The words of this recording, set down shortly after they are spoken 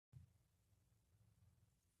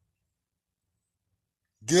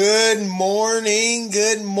Good morning,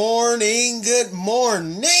 good morning, good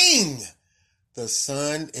morning. The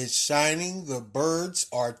sun is shining, the birds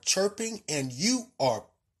are chirping, and you are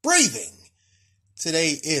breathing.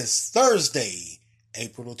 Today is Thursday,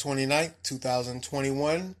 April 29th,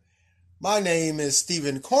 2021. My name is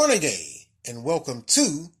Stephen Cornegay, and welcome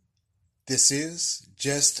to This Is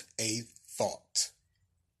Just a Thought.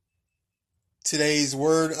 Today's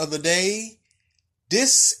word of the day,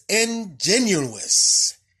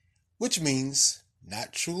 disingenuous, which means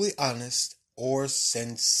not truly honest or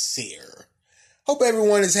sincere. Hope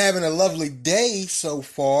everyone is having a lovely day so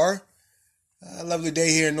far. A lovely day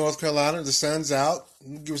here in North Carolina. The sun's out.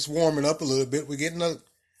 It's warming up a little bit. We're getting a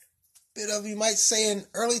bit of, you might say, an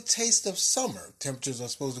early taste of summer. Temperatures are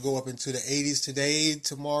supposed to go up into the 80s today,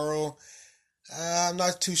 tomorrow. I'm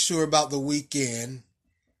not too sure about the weekend.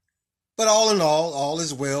 But all in all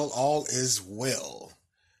is well. All is well.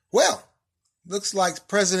 Well, looks like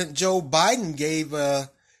President Joe Biden gave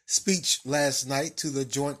a speech last night to the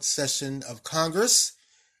joint session of Congress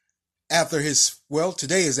after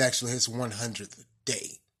today is actually his 100th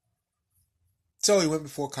day. So he went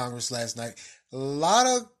before Congress last night. A lot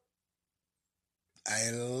of,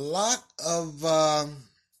 I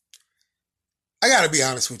gotta be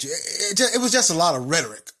honest with you, it was just a lot of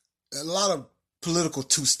rhetoric, a lot of political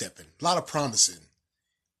two-stepping, a lot of promising.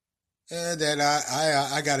 And that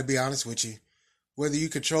I got to be honest with you, whether you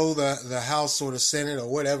control the House or the Senate or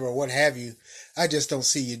whatever or what have you, I just don't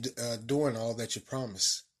see you doing all that you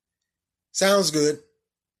promise. Sounds good,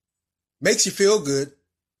 makes you feel good,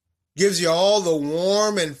 gives you all the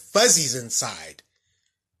warm and fuzzies inside,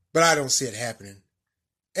 but I don't see it happening.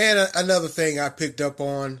 And another thing I picked up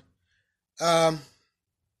on,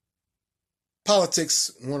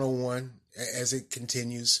 Politics 101, as it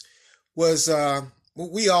continues, was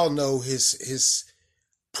we all know his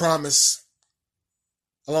promise,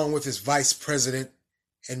 along with his vice president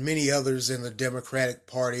and many others in the Democratic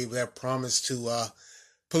Party, their promise to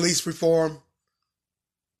police reform.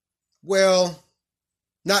 Well,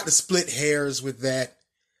 not to split hairs with that.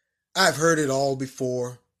 I've heard it all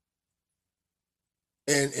before.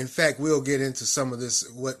 And in fact, we'll get into some of this,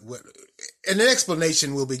 and an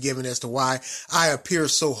explanation will be given as to why I appear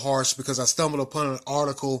so harsh, because I stumbled upon an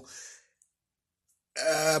article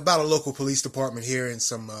about a local police department here and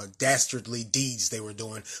some dastardly deeds they were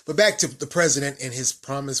doing. But back to the president and his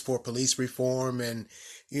promise for police reform and,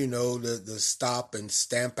 the stop and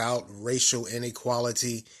stamp out racial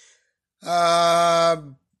inequality.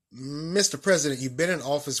 Mr. President, you've been in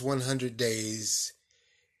office 100 days,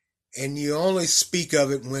 and you only speak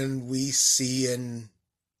of it when we see an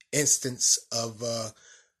instance of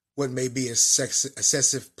what may be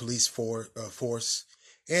excessive police force.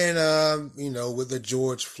 And, with the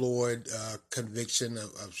George Floyd conviction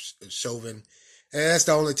of Chauvin. And that's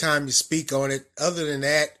the only time you speak on it. Other than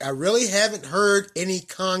that, I really haven't heard any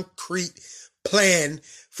concrete plan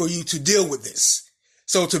for you to deal with this.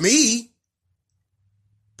 So to me,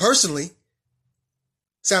 personally,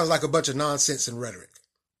 sounds like a bunch of nonsense and rhetoric.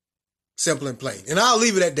 Simple and plain. And I'll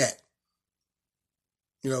leave it at that.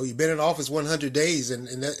 You've been in office 100 days. And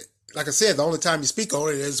that, like I said, the only time you speak on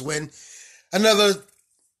it is when another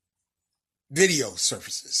video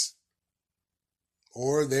surfaces,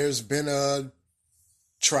 or there's been a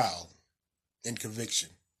trial and conviction.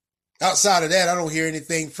 Outside of that, I don't hear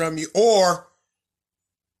anything from you or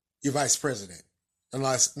your vice president,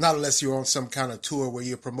 unless you're on some kind of tour where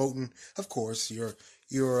you're promoting, of course, your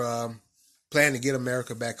plan to get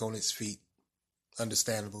America back on its feet.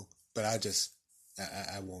 Understandable, but I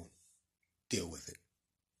won't deal with it.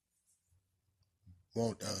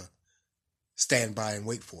 Won't stand by and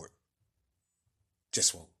wait for it.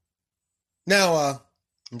 Just won't. Now, I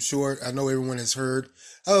know everyone has heard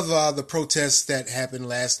of the protests that happened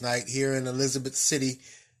last night here in Elizabeth City,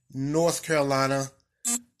 North Carolina,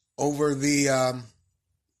 over the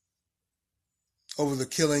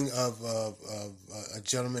killing of a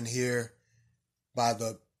gentleman here by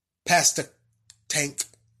the Pasquotank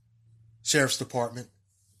Sheriff's Department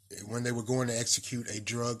when they were going to execute a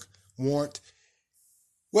drug warrant.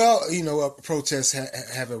 Well, protests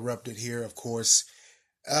have erupted here, of course.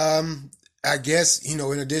 I guess, in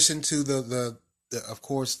addition to the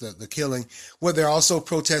killing, what they're also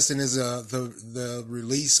protesting is the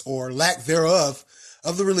release or lack thereof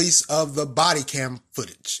of the release of the body cam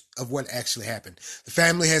footage of what actually happened. The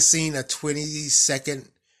family has seen a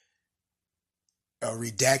 20-second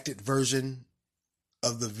redacted version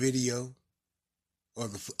of the video or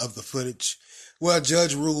of the footage. Well, a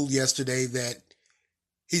judge ruled yesterday that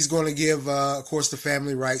he's going to give, of course, the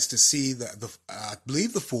family rights to see I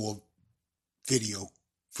believe the full video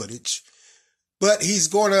footage. But he's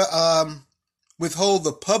going to withhold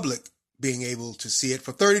the public being able to see it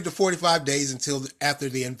for 30 to 45 days until after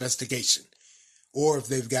the investigation, or if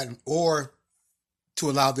they've gotten, or to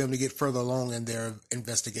allow them to get further along in their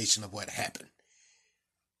investigation of what happened.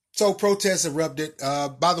 So protests erupted.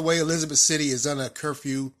 By the way, Elizabeth City is under a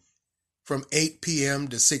curfew from 8 p.m.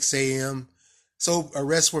 to 6 a.m. So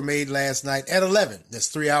arrests were made last night at 11. That's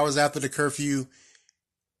 3 hours after the curfew.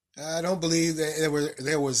 I don't believe that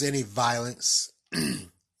there was any violence.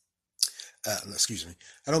 Excuse me.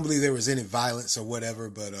 I don't believe there was any violence or whatever,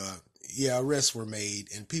 but yeah, arrests were made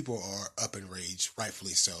and people are up in rage,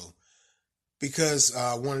 rightfully so. Because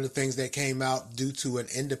one of the things that came out due to an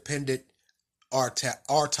independent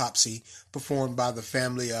autopsy performed by the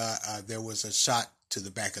family, there was a shot to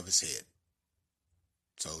the back of his head.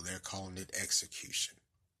 So they're calling it execution.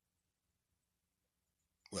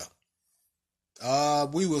 Well,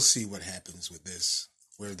 we will see what happens with this,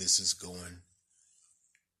 where this is going.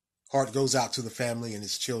 Heart goes out to the family and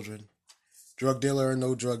his children. Drug dealer or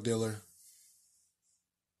no drug dealer,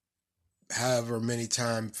 however many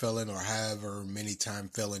time felon or however many time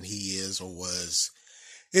felon he is or was,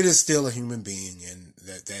 it is still a human being, and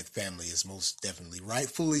that family is most definitely,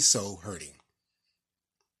 rightfully so, hurting.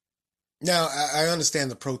 Now, I understand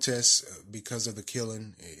the protests because of the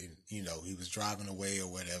killing. You know, he was driving away or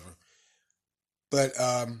whatever. But,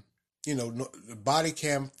 you know, the body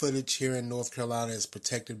cam footage here in North Carolina is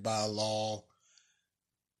protected by a law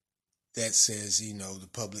that says, you know, the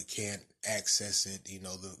public can't access it. You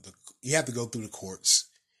know, you have to go through the courts.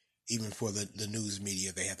 Even for the news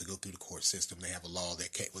media, they have to go through the court system. They have a law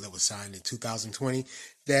that was signed in 2020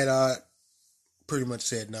 that pretty much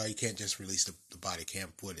said, no, you can't just release the body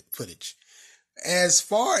cam footage. As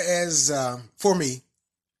far as, for me,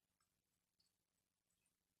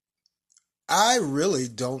 I really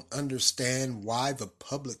don't understand why the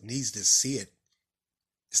public needs to see it.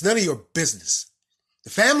 It's none of your business. The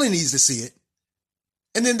family needs to see it.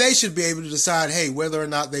 And then they should be able to decide, hey, whether or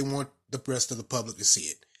not they want the rest of the public to see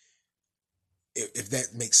it. If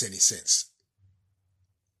that makes any sense.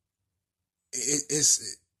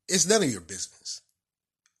 It's none of your business.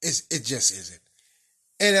 It just isn't.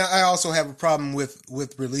 And I also have a problem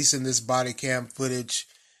with releasing this body cam footage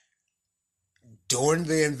during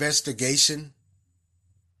the investigation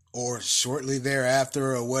or shortly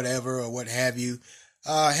thereafter or whatever or what have you.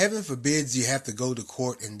 Heaven forbids you have to go to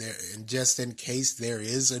court and just in case there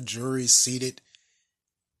is a jury seated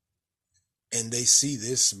and they see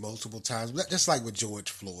this multiple times, just like with George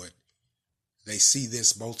Floyd. They see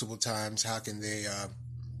this multiple times. How can they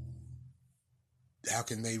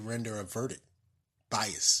render a verdict?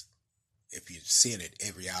 Bias. If you're seeing it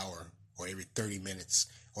every hour or every 30 minutes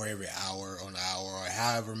or every hour on an hour or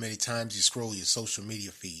however many times you scroll your social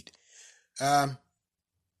media feed. I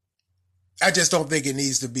just don't think it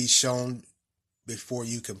needs to be shown before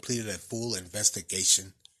you completed a full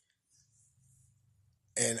investigation.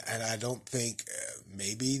 And I don't think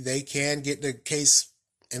maybe they can get the case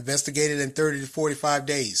investigated in 30 to 45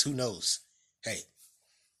 days. Who knows? Hey,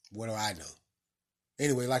 what do I know?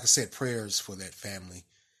 Anyway, like I said, prayers for that family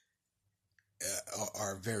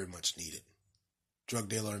are very much needed. Drug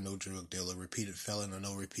dealer or no drug dealer, repeated felon or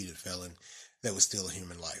no repeated felon, that was still a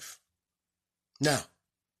human life. Now,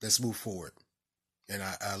 let's move forward. And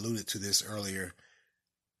I alluded to this earlier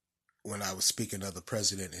when I was speaking of the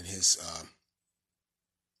president and his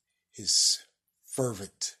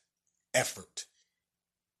fervent effort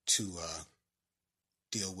to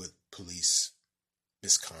deal with police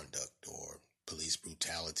misconduct or police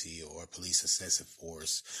brutality or police excessive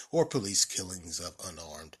force or police killings of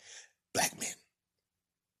unarmed black men.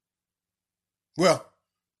 Well,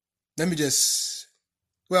 let's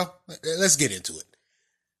get into it.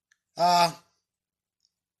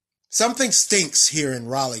 Something stinks here in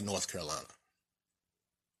Raleigh, North Carolina.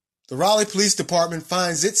 The Raleigh Police Department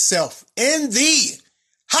finds itself in the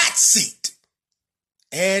hot seat,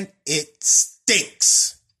 and it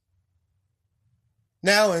stinks.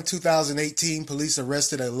 Now, in 2018, police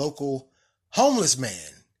arrested a local homeless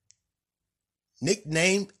man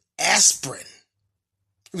nicknamed Aspirin.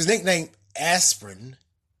 He was nicknamed Aspirin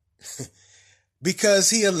because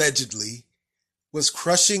he allegedly was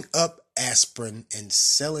crushing up aspirin and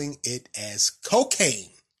selling it as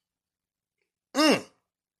cocaine.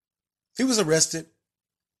 He was arrested,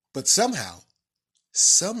 but somehow,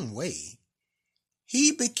 some way,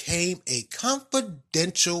 he became a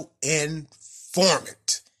confidential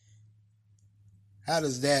informant. How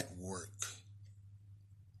does that work?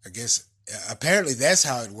 I guess apparently that's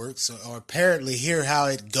how it works, or apparently here how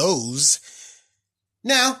it goes.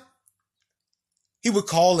 Now, he would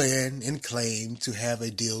call in and claim to have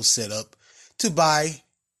a deal set up to buy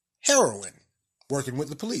heroin, working with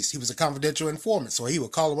the police. He was a confidential informant, so he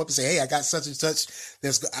would call him up and say, hey, I got such and such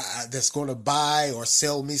that's going to buy or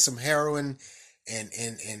sell me some heroin, and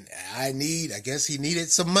I guess he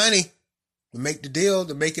needed some money to make the deal,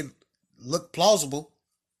 to make it look plausible.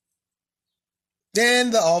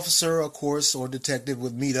 Then the officer, of course, or detective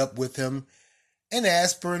would meet up with him, and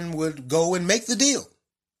Aspirin would go and make the deal.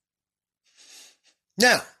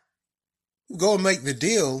 Now, go and make the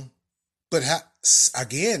deal, but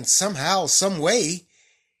again, somehow, some way,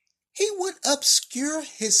 he would obscure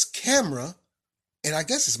his camera, and I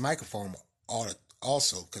guess his microphone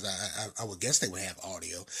also, because I would guess they would have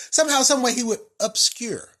audio. Somehow, some way, he would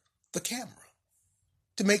obscure the camera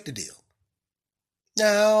to make the deal.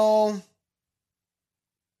 Now,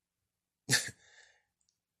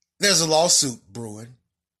 there's a lawsuit brewing,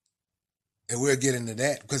 and we'll get into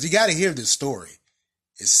that, because you got to hear this story.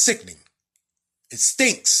 It's sickening. It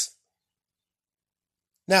stinks.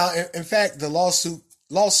 Now, in fact, the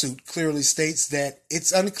lawsuit clearly states that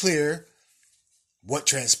it's unclear what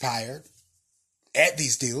transpired at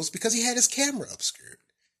these deals because he had his camera obscured,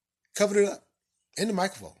 covered it up in the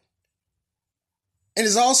microphone. And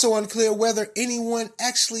it's also unclear whether anyone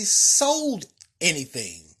actually sold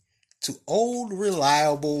anything to old,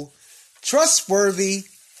 reliable, trustworthy,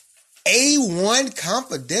 A1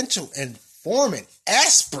 confidential informant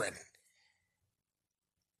Aspirin.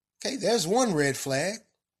 Okay, there's one red flag.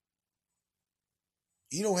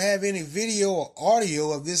 You don't have any video or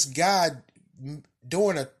audio of this guy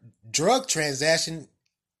doing a drug transaction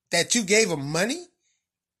that you gave him money?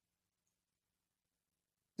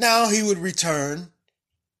 Now he would return.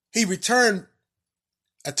 He returned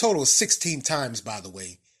a total of 16 times, by the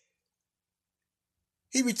way.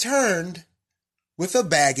 He returned with a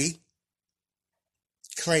baggie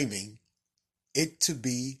claiming it to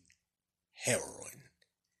be heroin.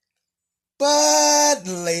 But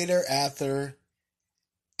later, after,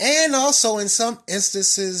 and also in some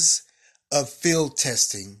instances of field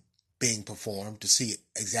testing being performed to see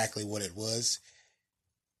exactly what it was,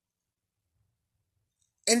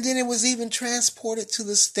 and then it was even transported to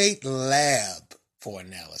the state lab for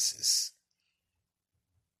analysis.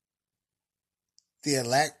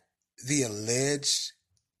 The alleged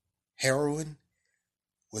heroin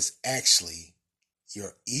was actually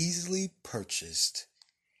your easily purchased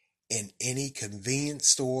in any convenience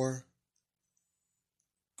store,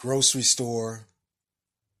 grocery store,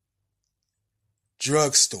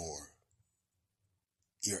 drugstore.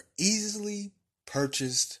 Your easily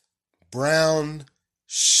purchased brown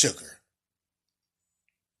sugar.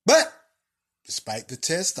 But despite the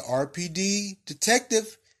test, the RPD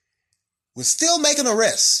detective was still making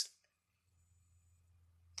arrests.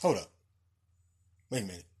 Hold up. Wait a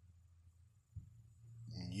minute.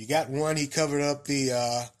 You got one, he covered up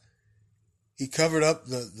the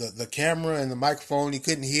camera and the microphone. He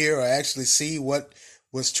couldn't hear or actually see what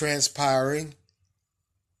was transpiring.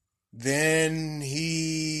 Then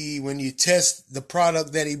when you test the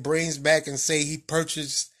product that he brings back and say he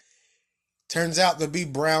purchased, turns out to be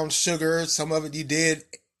brown sugar. Some of it you did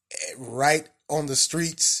right on the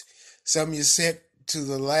streets. Some you sent to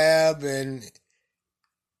the lab, and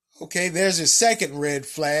okay, there's your second red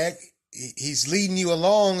flag. He's leading you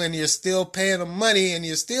along, and you're still paying him money, and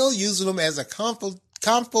you're still using him as a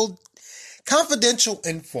confidential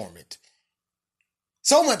informant.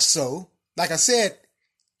 So much so, like I said,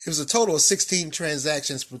 it was a total of 16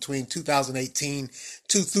 transactions between 2018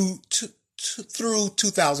 through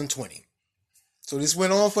 2020. So this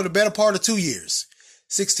went on for the better part of 2 years.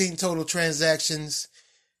 16 total transactions.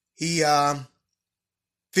 15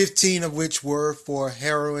 of which were for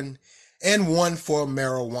heroin and one for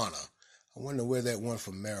marijuana. I wonder where that one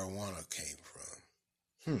for marijuana came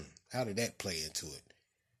from. How did that play into it?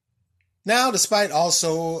 Now, despite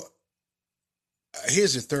also,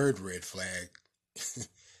 here's your third red flag.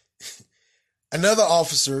 Another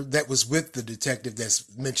officer that was with the detective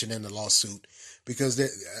that's mentioned in the lawsuit, because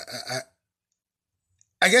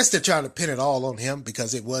I guess they're trying to pin it all on him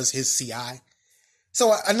because it was his CI.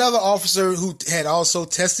 So another officer who had also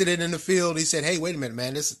tested it in the field, he said, hey, wait a minute,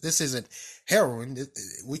 man, this isn't heroin.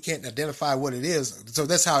 We can't identify what it is. So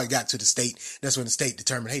that's how it got to the state. That's when the state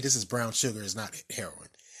determined, hey, this is brown sugar, it's not heroin.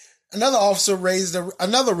 Another officer raised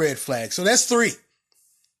another red flag. So that's 3.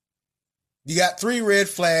 You got 3 red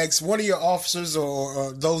flags. One of your officers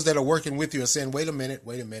or those that are working with you are saying, wait a minute,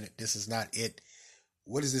 this is not it.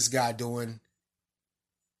 What is this guy doing?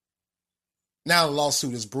 Now the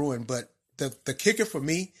lawsuit is brewing, but the kicker for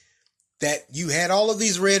me, that you had all of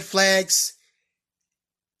these red flags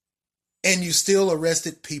and you still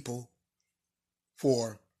arrested people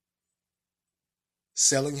for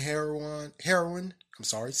selling heroin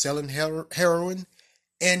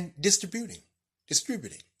and distributing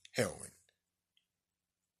heroin.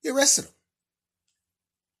 He arrested them.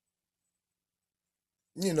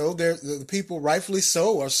 You know, the people, rightfully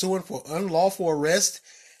so, are suing for unlawful arrest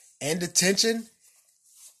and detention,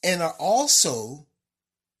 and are also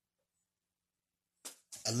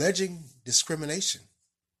alleging discrimination.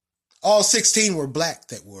 All 16 were black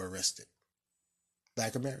that were arrested.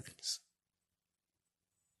 Black Americans.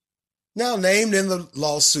 Now, named in the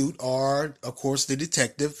lawsuit are, of course, the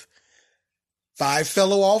detective, 5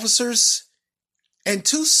 fellow officers, and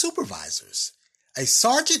 2 supervisors. A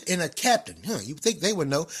sergeant and a captain. You think they would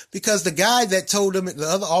know, because the guy that told him, the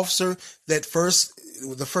other officer the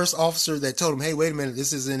first officer that told him, hey, wait a minute,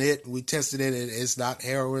 this isn't it. We tested it. It's not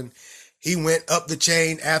heroin. He went up the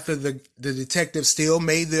chain after the detective still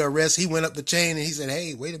made the arrest. He went up the chain and he said,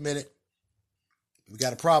 hey, wait a minute. We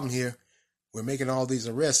got a problem here. We're making all these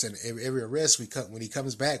arrests, and every arrest when he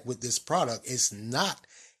comes back with this product, it's not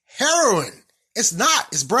heroin. It's not.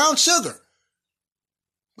 It's brown sugar.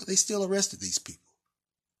 But they still arrested these people.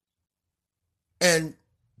 And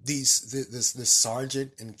this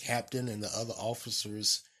sergeant and captain and the other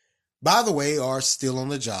officers, by the way, are still on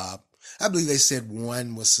the job. I believe they said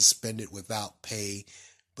one was suspended without pay,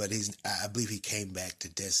 but I believe he came back to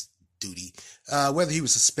desk duty. Whether he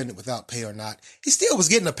was suspended without pay or not, he still was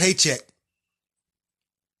getting a paycheck.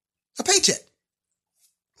 A paycheck.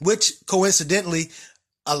 Which, coincidentally,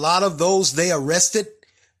 a lot of those they arrested,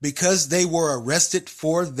 because they were arrested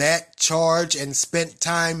for that charge and spent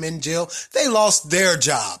time in jail, they lost their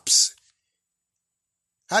jobs.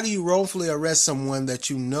 How do you wrongfully arrest someone that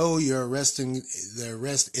you know the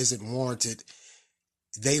arrest isn't warranted?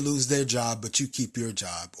 They lose their job, but you keep your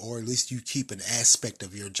job, or at least you keep an aspect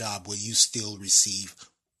of your job where you still receive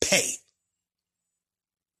pay.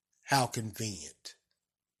 How convenient.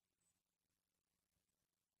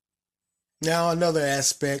 Now, another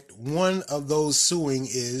aspect, one of those suing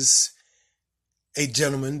is a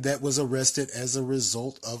gentleman that was arrested as a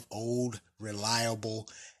result of old, reliable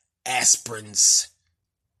aspirin's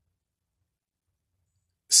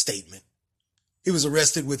statement. He was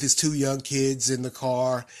arrested with his 2 young kids in the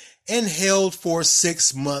car and held for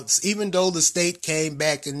 6 months, even though the state came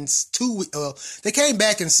back in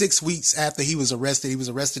 6 weeks after he was arrested. He was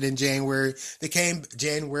arrested in January. They came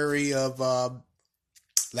January of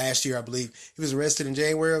last year, I believe. He was arrested in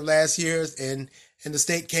January of last year, and the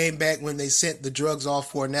state came back when they sent the drugs off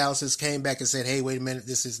for analysis, came back and said, hey, wait a minute,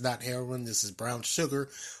 this is not heroin, this is brown sugar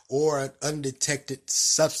or an undetected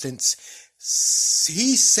substance.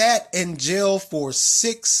 He sat in jail for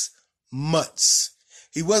 6 months.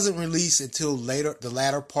 He wasn't released until the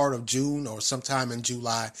latter part of June or sometime in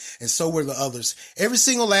July, and so were the others. Every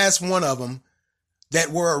single last one of them that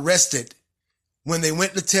were arrested, when they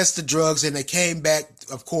went to test the drugs and they came back,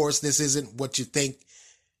 of course, this isn't what you think,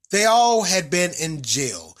 they all had been in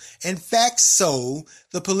jail. In fact, so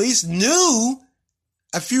the police knew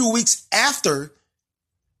a few weeks after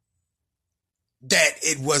that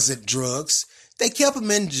it wasn't drugs. They kept them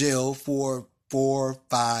in jail for 4,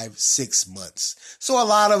 5, 6 months. So a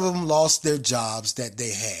lot of them lost their jobs that they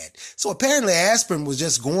had. So apparently aspirin was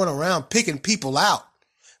just going around picking people out.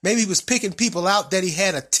 Maybe he was picking people out that he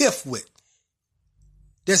had a tiff with.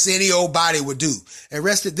 That's any old body would do.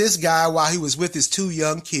 Arrested this guy while he was with his 2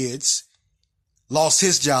 young kids. Lost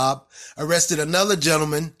his job. Arrested another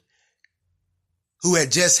gentleman who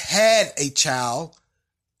had just had a child.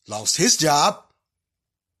 Lost his job.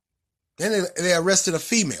 Then they arrested a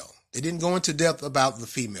female. They didn't go into depth about the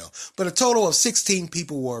female. But a total of 16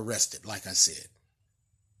 people were arrested, like I said.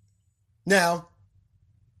 Now,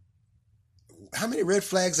 how many red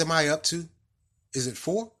flags am I up to? Is it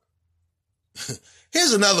 4?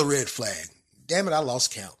 Here's another red flag. Damn it, I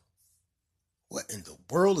lost count. What in the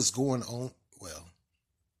world is going on? Well,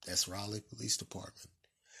 that's Raleigh Police Department.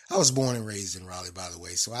 I was born and raised in Raleigh, by the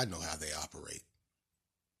way, so I know how they operate.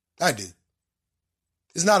 I do.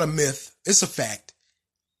 It's not a myth. It's a fact.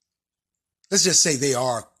 Let's just say they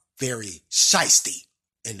are very shisty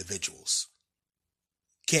individuals.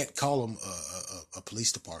 Can't call them a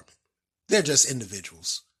police department. They're just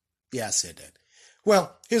individuals. Yeah, I said that.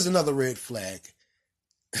 Well, here's another red flag.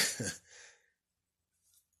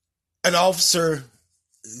 An officer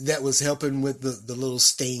that was helping with the little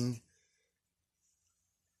sting.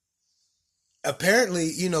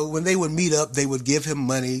 Apparently, when they would meet up, they would give him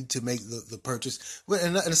money to make the purchase.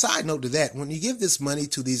 And a side note to that, when you give this money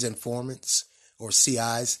to these informants or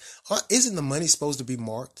CIs, isn't the money supposed to be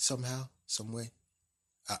marked somehow, some way?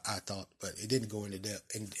 I thought, but it didn't go into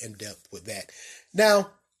in depth with that.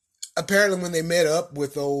 Now, apparently when they met up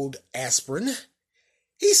with old aspirin,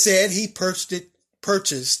 He said he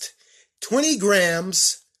purchased 20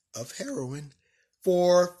 grams of heroin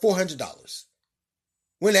for $400,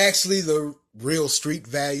 when actually the real street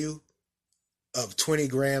value of 20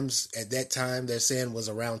 grams at that time they're saying was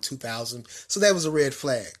around 2,000. So that was a red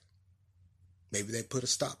flag. Maybe they put a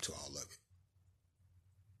stop to all of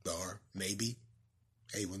it. Or maybe,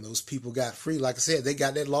 hey, when those people got free, like I said, they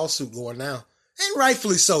got that lawsuit going now. And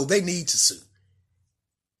rightfully so, they need to sue.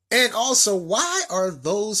 And also, why are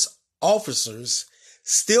those officers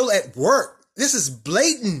still at work? This is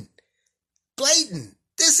blatant. Blatant.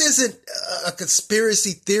 This isn't a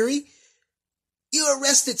conspiracy theory. You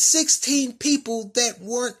arrested 16 people that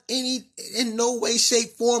weren't in no way,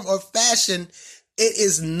 shape, form, or fashion, it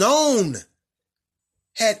is known,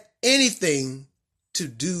 had anything to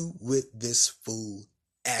do with this fool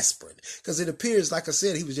aspirin. Because it appears, like I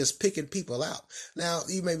said, he was just picking people out. Now,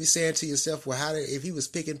 you may be saying to yourself, well, if he was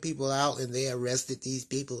picking people out and they arrested these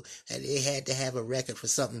people, and they had to have a record for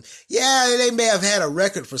something. Yeah, they may have had a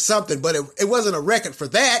record for something, but it wasn't a record for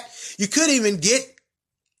that. You couldn't even get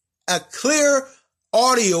a clear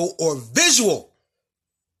audio or visual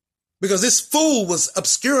because this fool was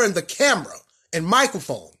obscuring the camera and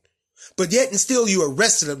microphone. But yet and still you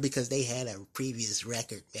arrested them because they had a previous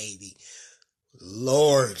record, baby.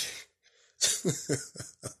 Lord.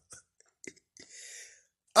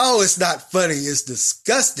 Oh, it's not funny. It's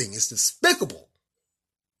disgusting. It's despicable.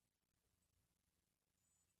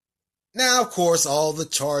 Now, of course, all the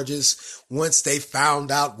charges, once they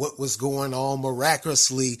found out what was going on,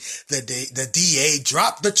 miraculously, the DA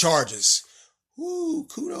dropped the charges. Woo,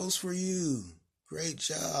 kudos for you. Great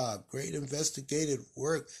job. Great investigative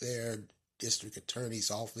work there, District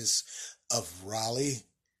Attorney's Office of Raleigh.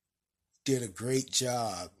 Did a great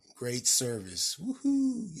job. Great service.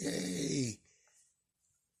 Woohoo, yay.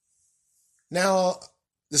 Now,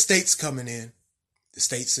 the state's coming in. The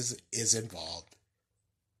state is involved.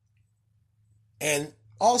 And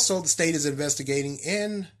also the state is investigating,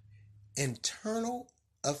 and internal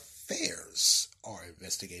affairs are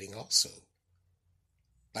investigating also.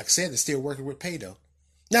 Like I said, they're still working with Paydo.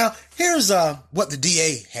 Now, here's what the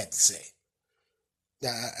DA had to say.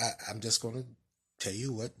 Now, I'm just going to tell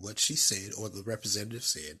you what she said, or the representative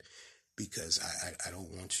said, because I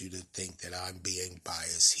don't want you to think that I'm being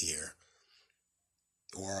biased here,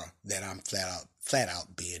 or that I'm flat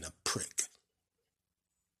out being a prick.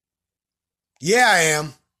 Yeah, I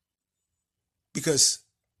am. Because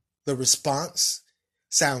the response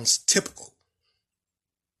sounds typical.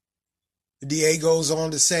 The DA goes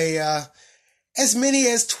on to say, as many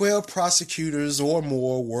as 12 prosecutors or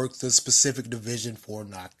more work the specific division for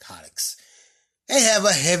narcotics. They have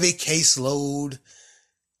a heavy caseload.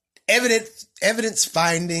 Evidence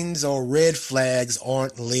findings or red flags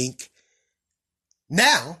aren't linked.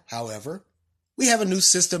 Now, however, we have a new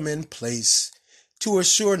system in place to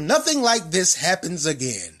assure nothing like this happens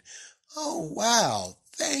again. Oh, wow.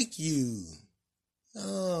 Thank you.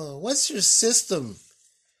 Oh, what's your system?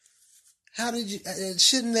 How did you,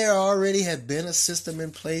 shouldn't there already have been a system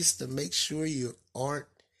in place to make sure you aren't,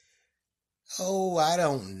 I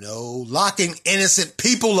don't know, locking innocent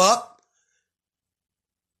people up?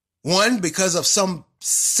 One, because of some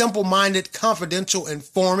simple-minded confidential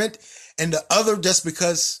informant, and the other just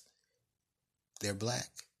because they're black.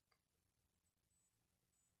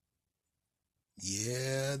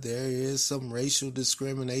 Yeah, there is some racial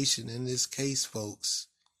discrimination in this case, folks.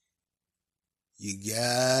 You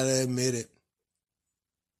gotta admit it.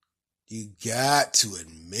 You got to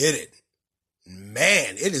admit it.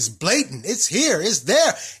 Man, it is blatant. It's here. It's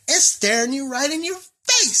there. It's staring you right in your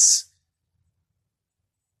face.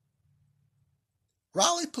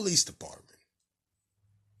 Raleigh Police Department.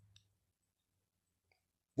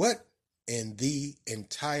 What in the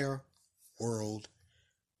entire world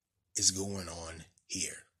is going on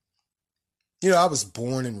here? You know, I was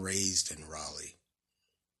born and raised in Raleigh.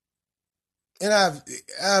 And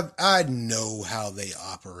I know how they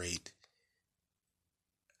operate.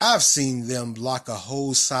 I've seen them lock a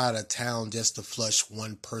whole side of town just to flush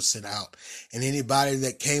one person out. And anybody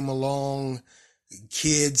that came along,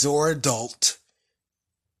 kids or adult,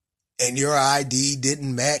 and your ID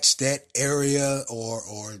didn't match that area or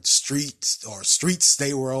streets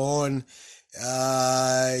they were on,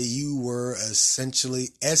 you were essentially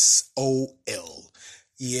SOL.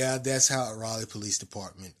 Yeah, that's how a Raleigh Police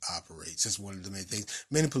Department operates. That's one of the main things.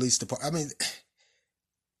 Many police departments,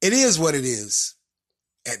 it is what it is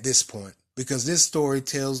at this point, because this story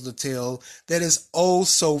tells the tale that is oh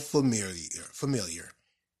so familiar.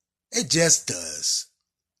 It just does.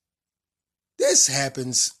 This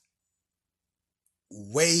happens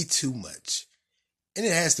way too much, and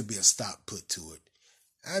it has to be a stop put to it.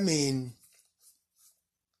 I mean,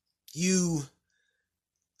 you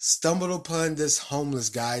stumbled upon this homeless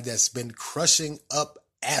guy that's been crushing up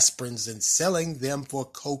aspirins and selling them for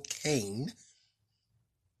cocaine,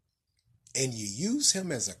 and you use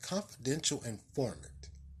him as a confidential informant.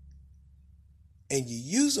 And you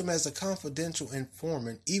use him as a confidential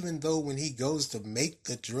informant, even though when he goes to make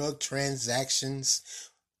the drug transactions,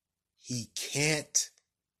 he can't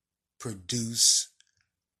produce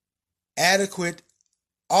adequate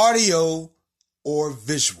audio or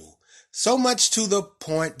visual. So much to the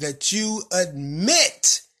point that you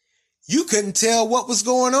admit you couldn't tell what was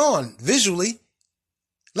going on visually,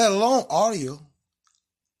 let alone audio.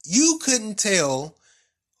 You couldn't tell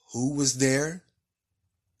who was there,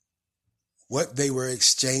 what they were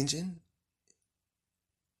exchanging.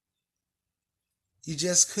 You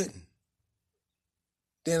just couldn't.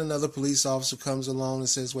 Then another police officer comes along and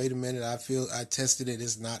says, wait a minute, I tested it,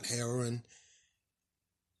 it's not heroin.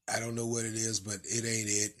 I don't know what it is, but it ain't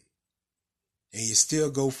it. And you still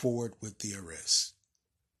go forward with the arrest.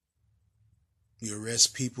 You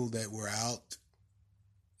arrest people that were out.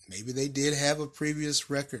 Maybe they did have a previous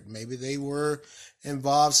record. Maybe they were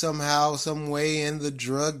involved somehow, some way in the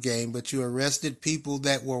drug game, but you arrested people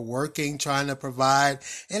that were working, trying to provide,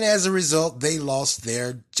 and as a result, they lost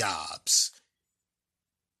their jobs.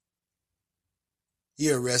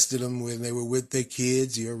 You arrested them when they were with their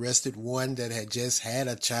kids. You arrested one that had just had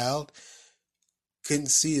a child, couldn't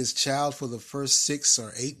see his child for the first 6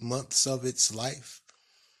 or 8 months of its life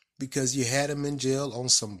because you had him in jail on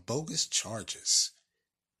some bogus charges.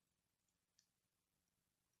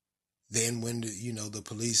 Then when the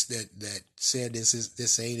police that said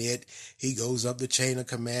this ain't it, he goes up the chain of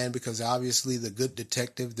command because obviously the good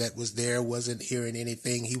detective that was there wasn't hearing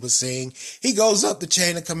anything he was saying. He goes up the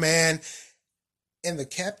chain of command, and the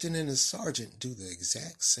captain and the sergeant do the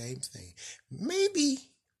exact same thing.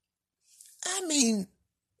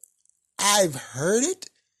 I've heard it,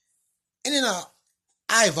 and then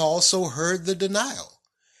I've also heard the denial.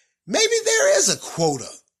 Maybe there is a quota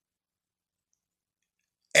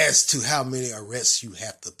as to how many arrests you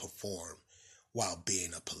have to perform while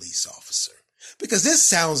being a police officer. Because this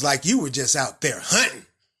sounds like you were just out there hunting.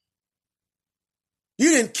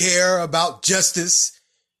 You didn't care about justice.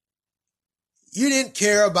 You didn't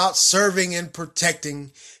care about serving and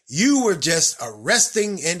protecting. You were just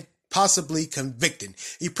arresting and possibly convicting.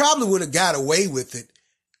 You probably would have got away with it,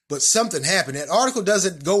 but something happened. That article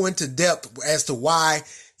doesn't go into depth as to why,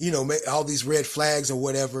 all these red flags or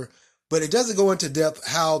whatever, but it doesn't go into depth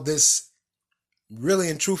how this really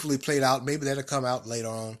and truthfully played out. Maybe that'll come out later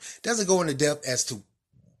on. It doesn't go into depth as to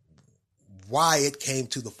why it came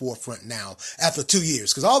to the forefront now after 2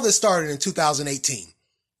 years, because all this started in 2018.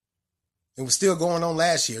 It was still going on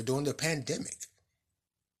last year during the pandemic.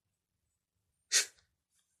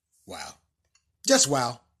 Wow. Just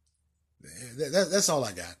wow. That's all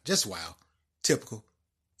I got. Just wow. Typical.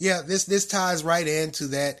 Yeah, this ties right into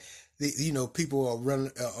that. People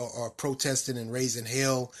are protesting and raising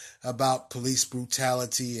hell about police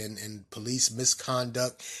brutality and police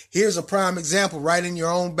misconduct. Here's a prime example right in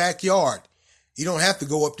your own backyard. You don't have to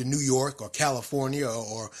go up to New York or California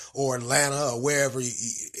or Atlanta or wherever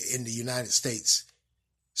in the United States.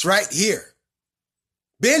 It's right here.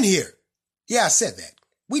 Been here. Yeah, I said that.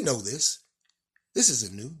 We know this. This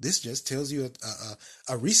isn't new. This just tells you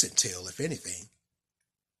a recent tale, if anything.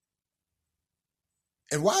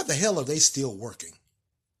 And why the hell are they still working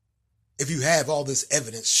if you have all this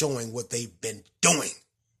evidence showing what they've been doing?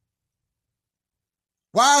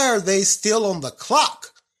 Why are they still on the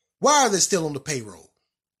clock? Why are they still on the payroll?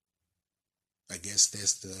 I guess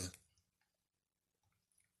that's the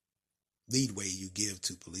leadway you give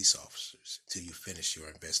to police officers until you finish your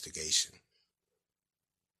investigation.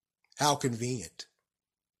 How convenient.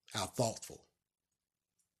 How thoughtful.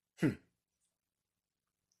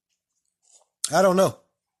 I don't know.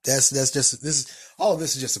 All of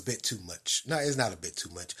this is just a bit too much. No, it's not a bit too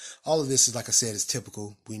much. All of this is, like I said, is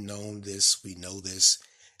typical. We know this.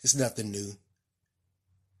 It's nothing new.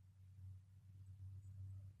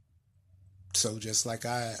 So just like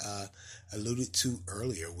I alluded to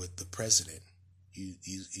earlier with the president,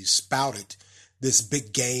 you spouted this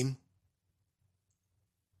big game.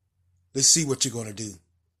 Let's see what you're going to do.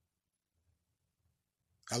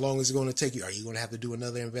 How long is it going to take you? Are you going to have to do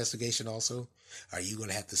another investigation also? Are you going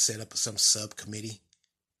to have to set up some subcommittee?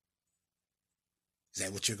 Is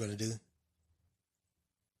that what you're going to do?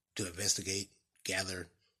 To investigate, gather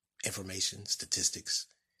information, statistics?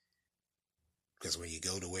 Because when you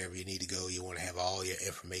go to wherever you need to go, you want to have all your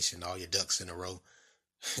information, all your ducks in a row.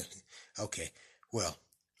 Okay, well,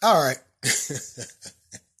 all right.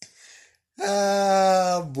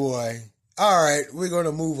 Oh, boy. All right, we're going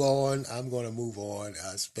to move on. I'm going to move on.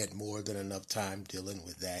 I spent more than enough time dealing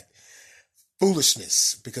with that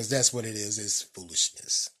foolishness because that's what it is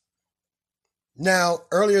foolishness. Now,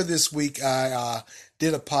 earlier this week, I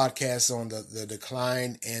did a podcast on the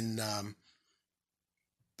decline in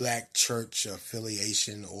black church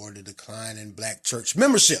affiliation, or the decline in black church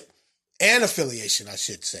membership and affiliation, I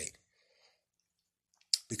should say.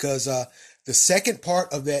 Because the second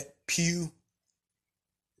part of that Pew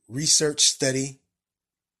Research study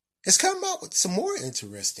has come out with some more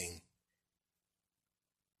interesting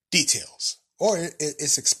details, or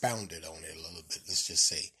it's expounded on it a little bit, let's just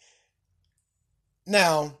say.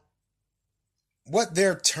 Now, what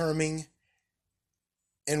they're terming,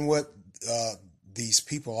 and what these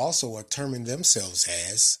people also are terming themselves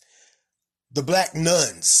as, the black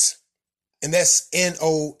nuns, and that's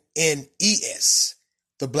Nones,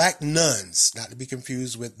 the black nuns, not to be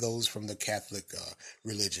confused with those from the Catholic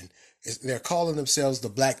religion. They're calling themselves the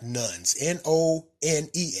black nuns,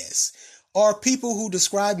 Nones, are people who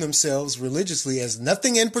describe themselves religiously as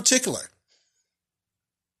nothing in particular.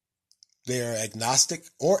 They are agnostic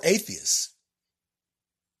or atheists.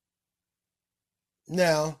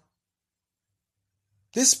 Now,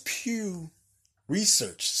 this Pew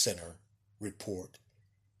Research Center report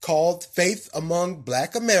called Faith Among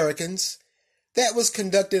Black Americans, that was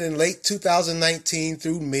conducted in late 2019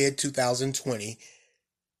 through mid 2020,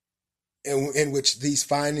 in which these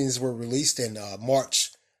findings were released in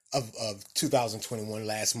March of 2021,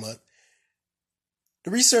 last month.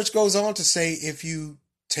 The research goes on to say if you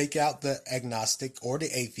take out the agnostic or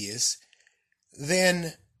the atheist,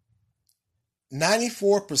 then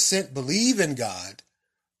 94% believe in God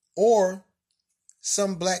or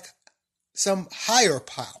some higher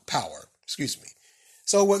power.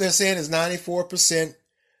 So what they're saying is 94%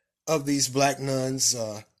 of these black nuns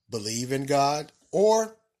believe in God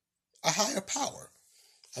or a higher power.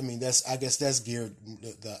 I mean, I guess that's geared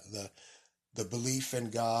the belief in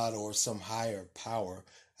God or some higher power.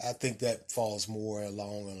 I think that falls more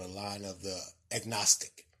along on the line of the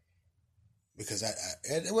agnostic, because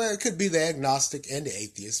it could be the agnostic and the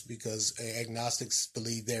atheist, because agnostics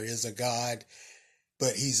believe there is a God,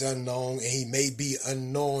 but he's unknown, and he may be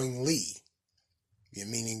unknowingly,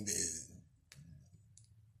 meaning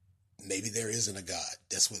maybe there isn't a God.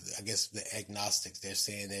 That's what I guess the agnostics, they're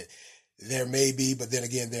saying that there may be, but then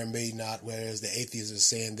again there may not, whereas the atheists are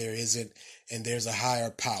saying there isn't and there's a higher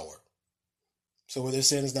power. So what they're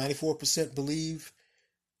saying is 94% believe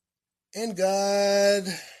in God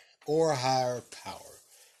or a higher power.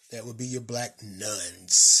 That would be your black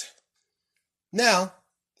nuns. Now,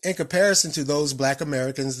 in comparison to those black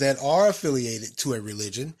Americans that are affiliated to a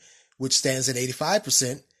religion, which stands at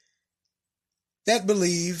 85%, that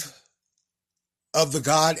believe of the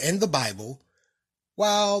God and the Bible,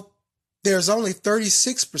 while there's only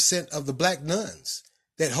 36% of the black nuns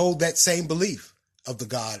that hold that same belief of the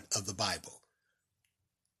God of the Bible.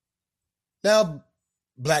 Now,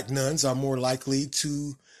 black nuns are more likely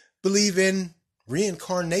to believe in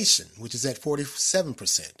reincarnation, which is at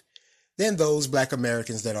 47%, than those black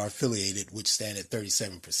Americans that are affiliated, which stand at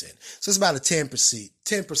 37%. So it's about a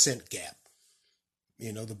 10% gap.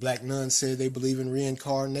 The black nuns say they believe in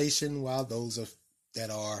reincarnation, while those that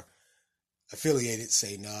are affiliated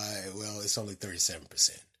say, it's only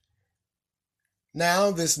 37%. Now,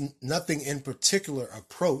 this nothing in particular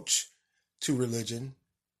approach to religion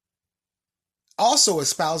also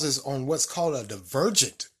espouses on what's called a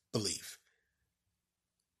divergent belief,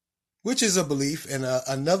 which is a belief in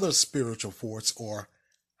another spiritual force or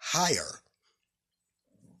higher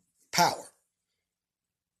power.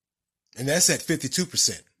 And that's at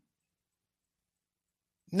 52%.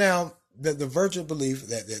 Now, the divergent belief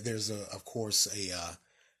that there's of course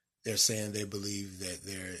they're saying they believe that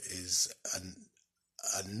there is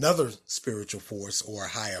another spiritual force or a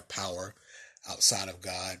higher power outside of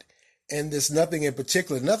God. And this nothing in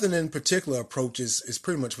particular approach is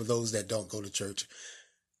pretty much for those that don't go to church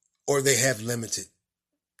or they have limited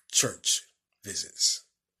church visits.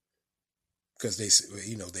 Because they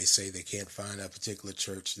say they can't find a particular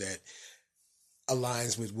church that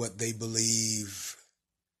aligns with what they believe.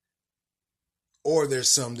 Or there's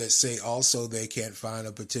some that say also they can't find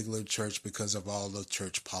a particular church because of all the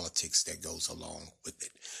church politics that goes along with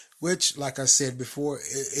it, which, like I said before,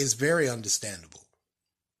 is very understandable.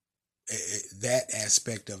 That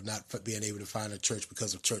aspect of not being able to find a church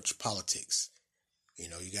because of church politics. You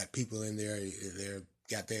got people in there, they're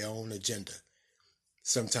got their own agenda.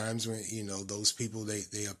 Sometimes when, those people,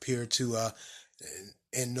 they appear to,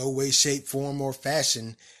 in no way, shape, form, or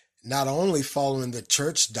fashion, not only following the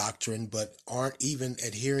church doctrine, but aren't even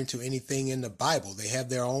adhering to anything in the Bible. They have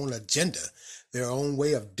their own agenda, their own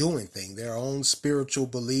way of doing things, their own spiritual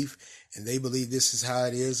belief, and they believe this is how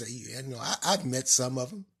it is. I've met some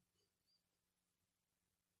of them.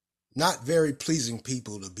 Not very pleasing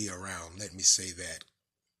people to be around, let me say that.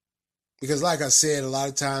 Because like I said, a lot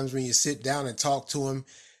of times when you sit down and talk to them,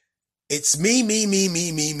 it's me, me, me,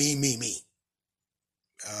 me, me, me, me, me.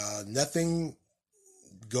 Nothing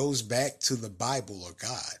goes back to the Bible or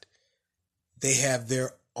God. They have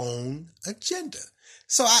their own agenda.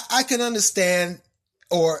 So I can understand,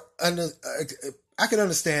 I can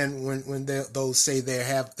understand when those say they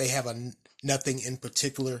have a nothing in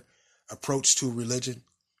particular approach to religion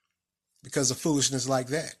because of foolishness like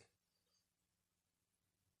that.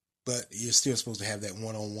 But you're still supposed to have that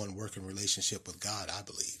one-on-one working relationship with God, I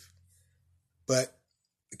believe. But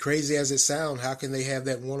crazy as it sounds, how can they have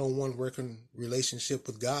that one-on-one working relationship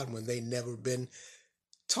with God when they never been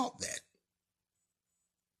taught that?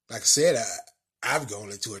 Like I said, I've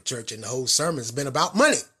gone into a church and the whole sermon's been about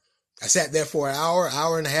money. I sat there for an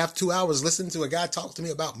hour and a half, 2 hours listening to a guy talk to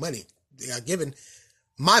me about money. I've given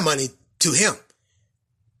my money to him.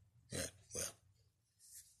 Yeah, well,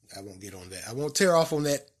 I won't get on that. I won't tear off on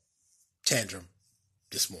that tantrum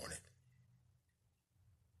this morning.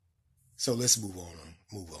 So let's move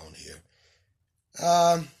on here.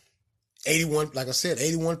 81, like I said,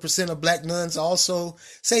 81% of black nuns also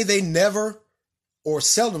say they never or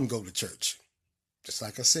seldom go to church. Just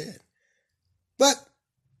like I said. But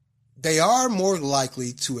they are more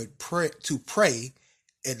likely to pray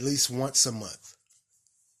at least once a month.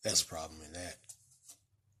 That's a problem in that.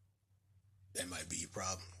 That might be a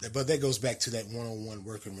problem. But that goes back to that one-on-one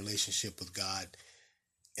working relationship with God.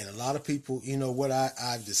 And a lot of people, you know what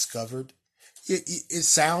I've discovered? It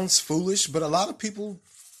sounds foolish, but a lot of people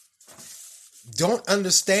don't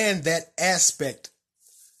understand that aspect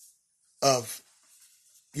of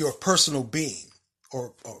your personal being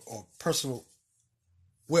or personal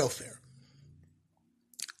welfare.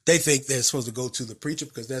 They think they're supposed to go to the preacher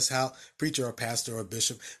because that's how, preacher or pastor or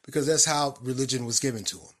bishop, because that's how religion was given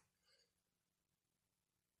to them.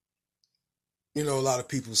 You know, a lot of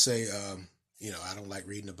people say, I don't like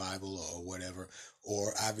reading the Bible or whatever.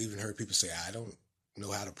 Or I've even heard people say, I don't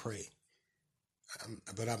know how to pray.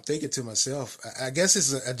 But I'm thinking to myself, I guess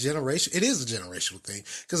it's a generation. It is a generational thing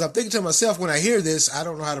because I'm thinking to myself when I hear this, I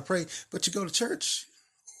don't know how to pray, but you go to church.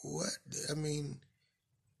 What? I mean,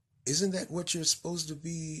 isn't that what you're supposed to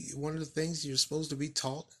be? One of the things you're supposed to be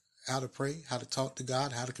taught, how to pray, how to talk to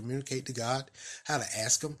God, how to communicate to God, how to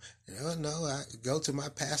ask him. No, I go to my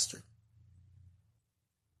pastor.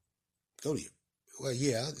 Go to you. Well,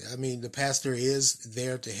 yeah, I mean, the pastor is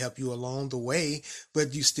there to help you along the way,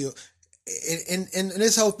 but you still, and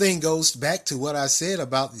this whole thing goes back to what I said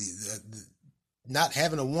about the not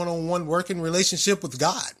having a one-on-one working relationship with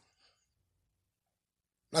God.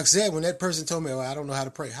 Like I said, when that person told me, I don't know how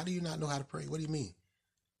to pray. How do you not know how to pray? What do you mean?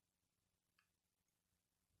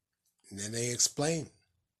 And then they explained.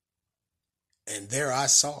 And there I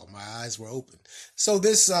saw, my eyes were open. So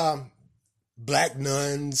this black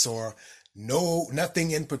nuns or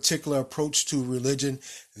nothing in particular approach to religion,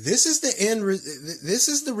 this is this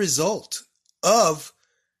is the result of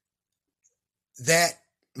that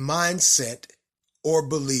mindset or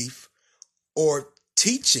belief or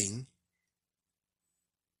teaching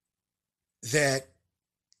that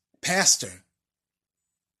pastor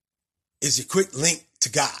is a quick link to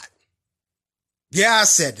God. Yeah, I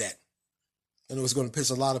said that. And it was going to piss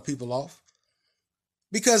a lot of people off.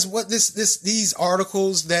 Because what these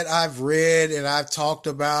articles that I've read and I've talked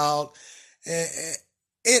about,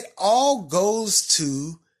 it all goes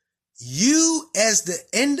to you as the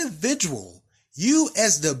individual, you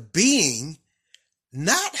as the being,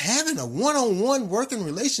 not having a one-on-one working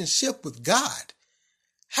relationship with God.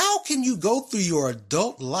 How can you go through your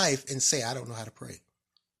adult life and say, I don't know how to pray?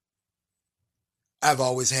 I've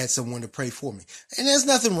always had someone to pray for me. And there's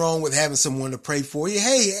nothing wrong with having someone to pray for you.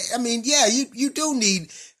 Hey, I mean, yeah, you do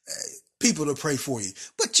need people to pray for you,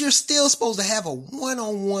 but you're still supposed to have a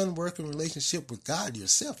one-on-one working relationship with God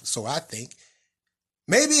yourself. So I think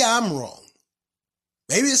maybe I'm wrong.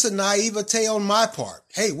 Maybe it's a naivete on my part.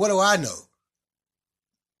 Hey, what do I know?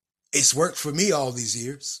 It's worked for me all these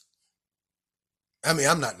years. I mean,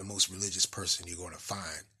 I'm not the most religious person you're going to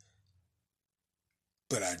find,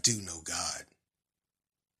 but I do know God.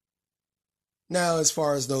 Now, as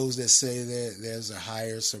far as those that say that there's a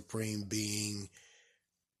higher supreme being,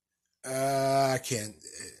 I can't,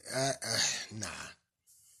 nah.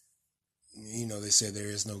 You know, they say there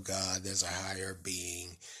is no God, there's a higher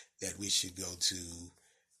being that we should go to.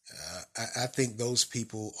 I think those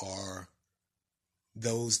people are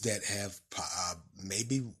those that have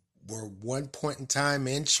maybe were one point in time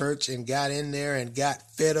in church and got in there and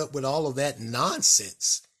got fed up with all of that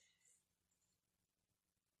nonsense.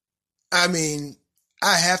 I mean,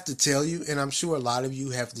 I have to tell you, and I'm sure a lot of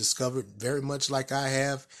you have discovered very much like I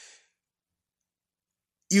have,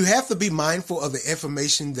 you have to be mindful of the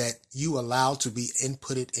information that you allow to be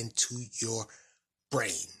inputted into your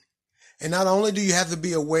brain. And not only do you have to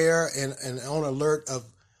be aware and on alert of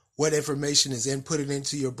what information is inputted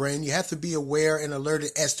into your brain, you have to be aware and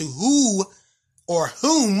alerted as to who or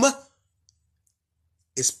whom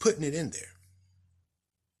is putting it in there.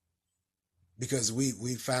 Because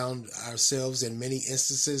we found ourselves in many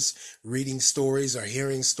instances reading stories or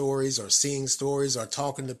hearing stories or seeing stories or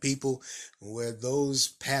talking to people where those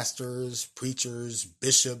pastors, preachers,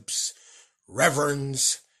 bishops,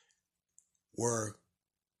 reverends were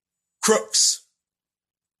crooks,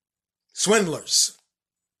 swindlers,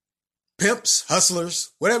 pimps,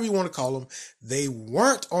 hustlers, whatever you want to call them. They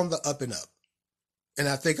weren't on the up and up. And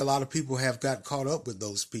I think a lot of people have got caught up with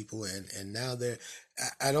those people, and now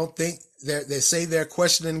I don't think they say they're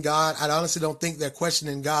questioning God. I honestly don't think they're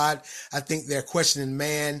questioning God. I think they're questioning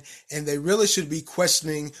man, and they really should be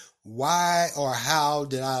questioning why or how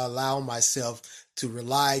did I allow myself to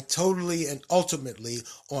rely totally and ultimately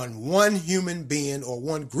on one human being or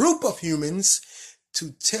one group of humans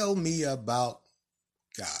to tell me about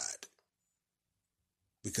God?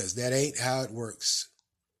 Because that ain't how it works.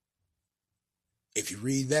 If you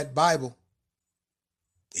read that Bible,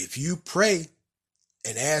 if you pray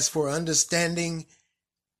and ask for understanding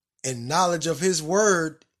and knowledge of his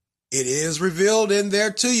word, it is revealed in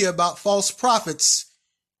there to you about false prophets.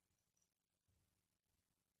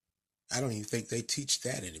 I don't even think they teach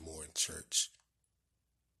that anymore in church.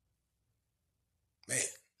 Man.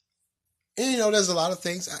 And there's a lot of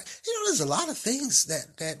things, there's a lot of things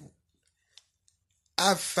that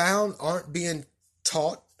I've found aren't being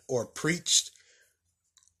taught or preached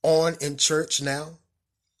on in church now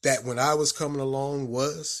that when I was coming along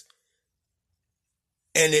was,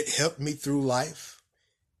 and it helped me through life.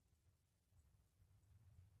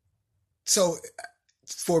 So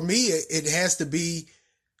for me, it has to be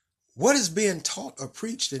what is being taught or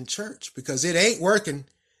preached in church, because it ain't working,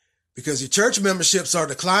 because your church memberships are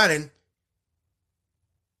declining.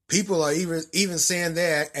 People are even saying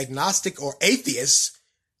they're agnostic or atheists.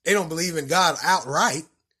 They don't believe in God outright,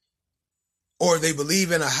 or they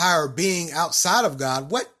believe in a higher being outside of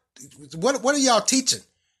God. What are y'all teaching,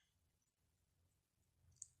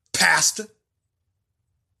 pastor?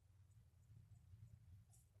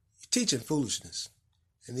 You're teaching foolishness.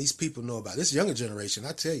 And these people know about it. This younger generation,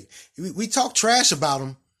 I tell you, we talk trash about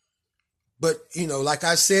them. But, like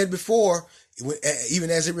I said before,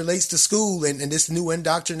 even as it relates to school and this new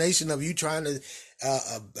indoctrination of you trying to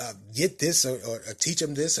get this or teach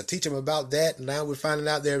them this or teach them about that. And now we're finding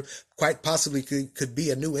out there quite possibly could be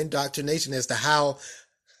a new indoctrination as to how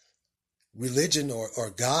religion or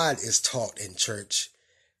God is taught in church.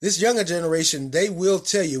 This younger generation, they will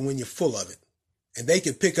tell you when you're full of it. And they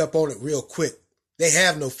can pick up on it real quick. They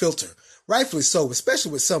have no filter. Rightfully so,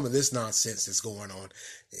 especially with some of this nonsense that's going on.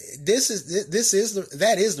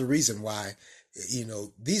 That is the reason why,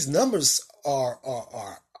 these numbers are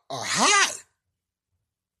high.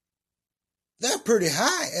 They're pretty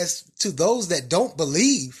high as to those that don't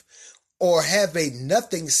believe or have a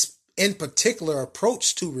nothing in particular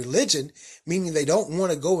approach to religion, meaning they don't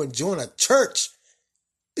want to go and join a church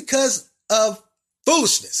because of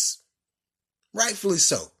foolishness. Rightfully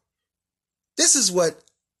so. This is what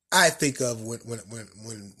I think of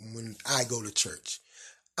when I go to church.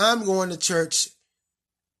 I'm going to church.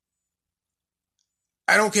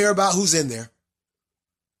 I don't care about who's in there.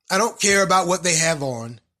 I don't care about what they have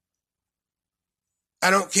on.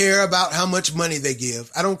 I don't care about how much money they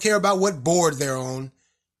give. I don't care about what board they're on.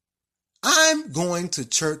 I'm going to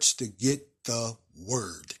church to get the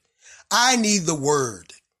word. I need the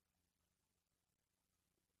word.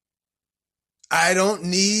 I don't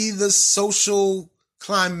need the social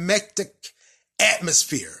climactic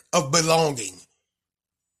atmosphere of belonging.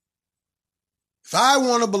 If I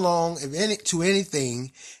want to belong to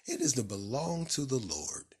anything, it is to belong to the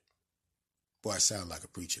Lord. Boy, I sound like a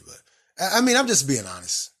preacher, but I'm just being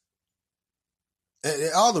honest.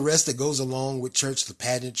 All the rest that goes along with church, the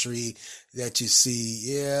pageantry that you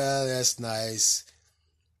see, yeah, that's nice.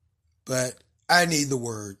 But I need the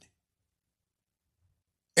word.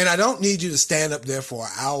 And I don't need you to stand up there for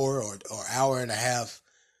an hour or hour and a half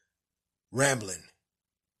rambling.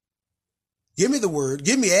 Give me the word.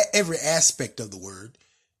 Give me every aspect of the word.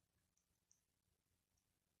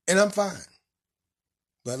 And I'm fine.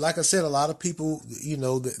 But like I said, a lot of people,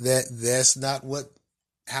 that's not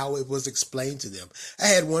how it was explained to them. I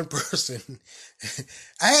had one person,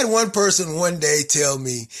 one day tell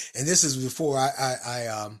me, and this is before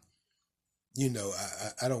I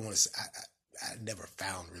don't want to say, I never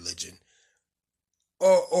found religion,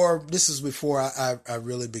 or this is before I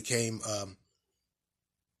really became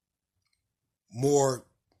more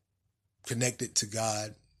connected to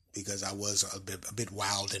God, because I was a bit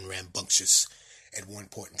wild and rambunctious at one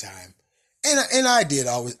point in time. And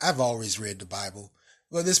I've always read the Bible.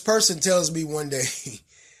 Well, this person tells me one day,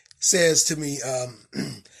 says to me,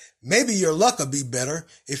 maybe your luck will be better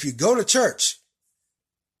if you go to church.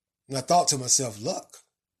 And I thought to myself, luck?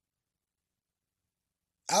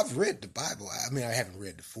 I've read the Bible. I mean, I haven't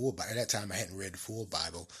read the full Bible. At that time, I hadn't read the full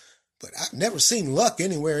Bible, but I've never seen luck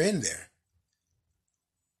anywhere in there.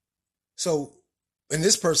 So, and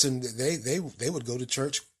this person, they would go to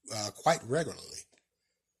church quite regularly.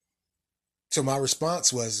 So my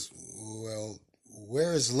response was, well,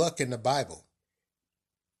 where is luck in the Bible?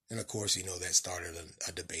 And of course, that started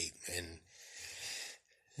a debate. And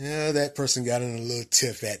that person got in a little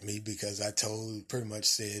tiff at me, because I pretty much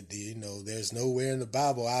said, there's nowhere in the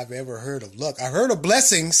Bible I've ever heard of luck. I heard of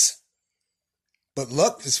blessings, but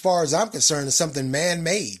luck, as far as I'm concerned, is something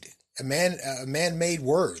man-made, a man-made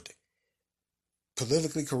word,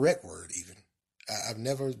 politically correct word even.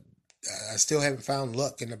 I still haven't found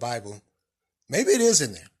luck in the Bible. Maybe it is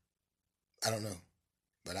in there. I don't know,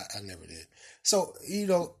 but I never did. So,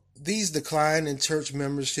 these decline in church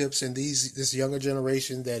memberships, and this younger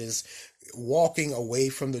generation that is walking away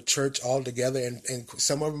from the church altogether, and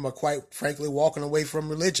some of them are quite frankly walking away from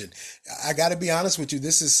religion. I got to be honest with you,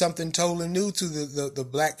 this is something totally new to the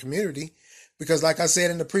black community, because like I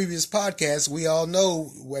said in the previous podcast, we all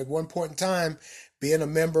know at one point in time, being a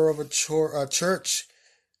member of a church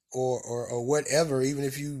or whatever, even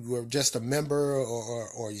if you were just a member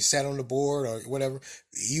or you sat on the board or whatever,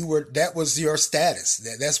 that was your status.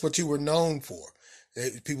 That's what you were known for.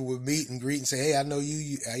 People would meet and greet and say, hey, I know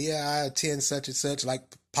you. Yeah, I attend such and such. Like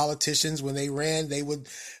politicians, when they ran, they would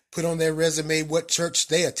put on their resume what church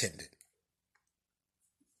they attended.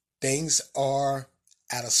 Things are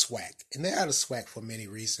out of swag, and they're out of swag for many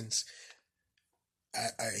reasons.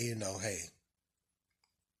 Hey,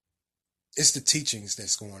 it's the teachings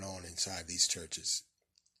that's going on inside these churches.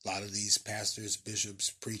 A lot of these pastors, bishops,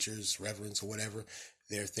 preachers, reverends, or whatever,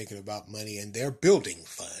 they're thinking about money and their building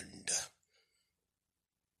fund,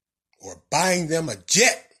 or buying them a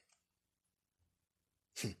jet.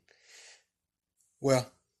 Well,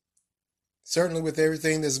 certainly with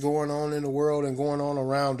everything that's going on in the world and going on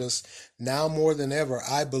around us, now more than ever,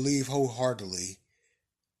 I believe wholeheartedly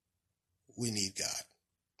we need God.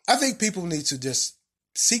 I think people need to just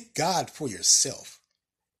seek God for yourself.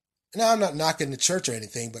 Now, I'm not knocking the church or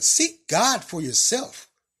anything, but seek God for yourself.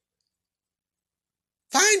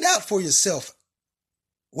 Find out for yourself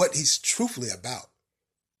what he's truthfully about.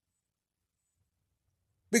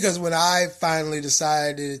 Because when I finally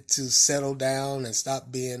decided to settle down and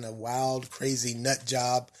stop being a wild, crazy nut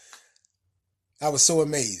job, I was so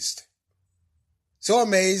amazed. So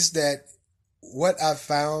amazed that what I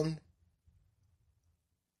found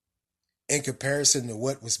in comparison to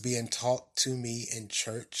what was being taught to me in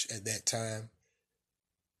church at that time,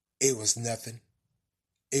 it was nothing.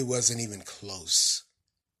 It wasn't even close.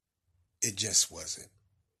 It just wasn't.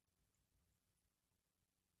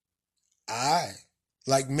 I,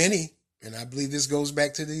 like many, and I believe this goes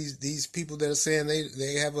back to these people that are saying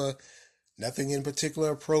they have a nothing in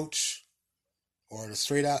particular approach, or the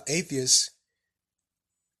straight out atheists,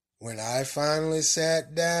 when I finally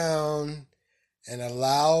sat down and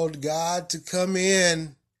allowed God to come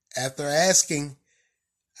in after asking,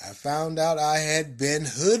 I found out I had been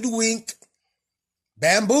hoodwinked,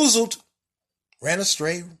 bamboozled, ran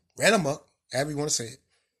astray, ran amok, however you want to say it.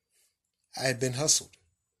 I had been hustled.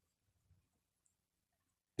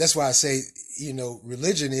 That's why I say,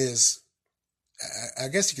 religion is, I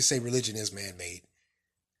guess you could say religion is man-made.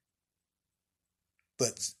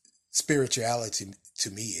 But spirituality to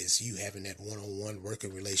me is you having that one-on-one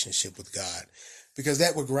working relationship with God, because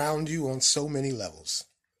that will ground you on so many levels.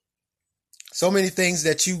 So many things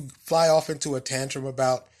that you fly off into a tantrum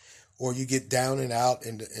about, or you get down and out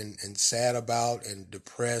and sad about and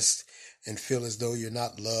depressed and feel as though you're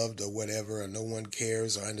not loved or whatever, or no one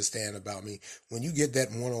cares or understand about me. When you get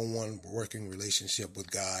that one-on-one working relationship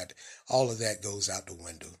with God, all of that goes out the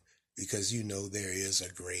window, because there is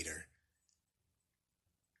a greater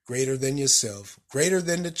than yourself, greater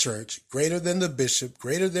than the church, greater than the bishop,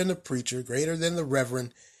 greater than the preacher, greater than the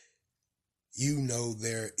reverend.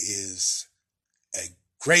 There is a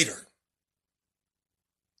greater.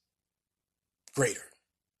 greater.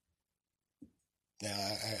 Now,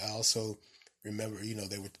 I also remember,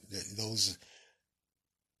 they were those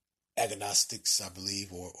agnostics, I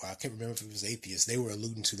believe, or I can't remember if it was atheists. They were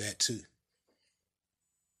alluding to that too.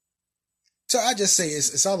 So I just say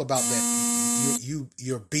it's all about that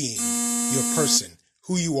your being, your person,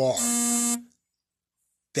 who you are,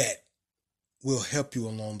 that will help you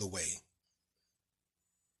along the way.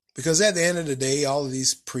 Because at the end of the day, all of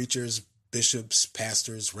these preachers, bishops,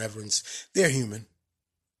 pastors, reverends, they're human.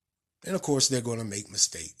 And of course, they're going to make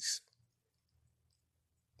mistakes.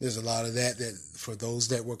 There's a lot of that for those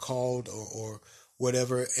that were called or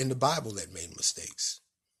whatever in the Bible that made mistakes.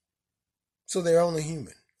 So they're only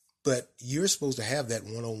human. But you're supposed to have that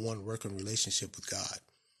one-on-one working relationship with God.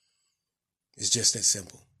 It's just that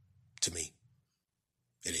simple to me.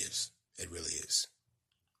 It is. It really is.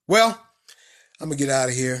 Well, I'm going to get out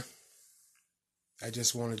of here. I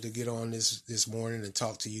just wanted to get on this morning and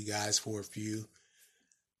talk to you guys for a few.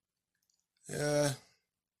 I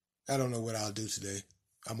don't know what I'll do today.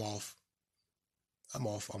 I'm off.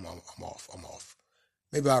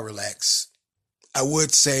 Maybe I'll relax. I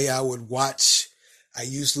would say I would watch. I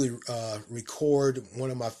usually record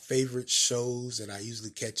one of my favorite shows, and I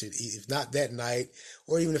usually catch it, if not that night,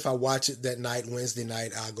 or even if I watch it that night, Wednesday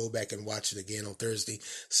night, I'll go back and watch it again on Thursday.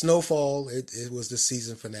 Snowfall, it was the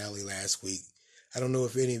season finale last week. I don't know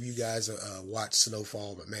if any of you guys watched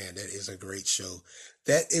Snowfall, but man, that is a great show.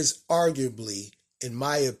 That is arguably, in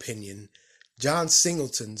my opinion, John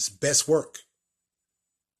Singleton's best work.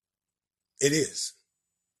 It is.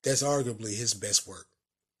 That's arguably his best work.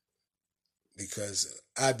 Because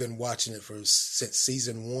I've been watching it since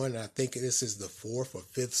season 1. I think this is the 4th or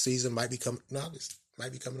 5th season. This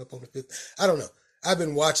might be coming up on the 5th. I don't know. I've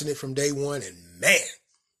been watching it from day 1, and man,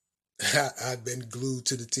 I've been glued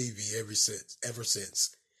to the TV ever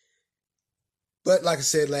since. But like I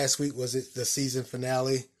said, last week was it the season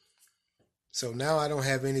finale. So now I don't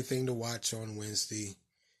have anything to watch on Wednesday.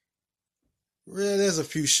 Really, there's a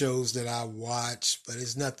few shows that I watch, but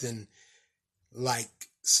it's nothing like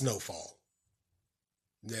Snowfall.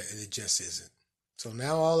 It just isn't. So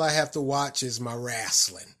now all I have to watch is my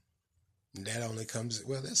wrestling. And that only comes,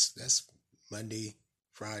 that's Monday,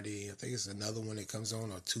 Friday. I think it's another one that comes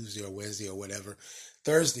on Tuesday or Wednesday or whatever.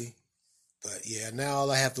 Thursday. But yeah, now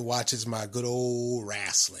all I have to watch is my good old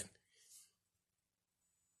wrestling.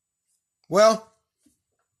 Well,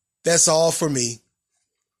 that's all for me.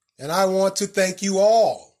 And I want to thank you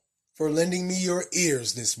all for lending me your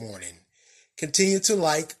ears this morning. Continue to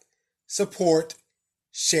like, support,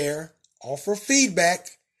 share, offer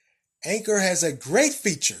feedback. Anchor has a great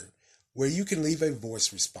feature where you can leave a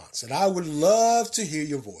voice response, and I would love to hear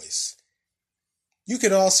your voice. You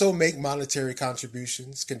can also make monetary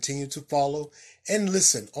contributions, continue to follow and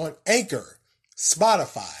listen on Anchor,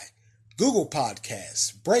 Spotify, Google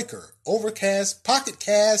Podcasts, Breaker, Overcast, Pocket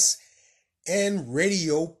Casts, and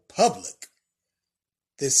Radio Public.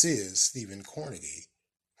 This is Stephen Cornegie,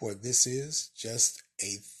 for This Is Just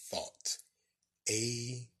a Thought.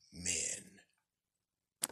 Amen.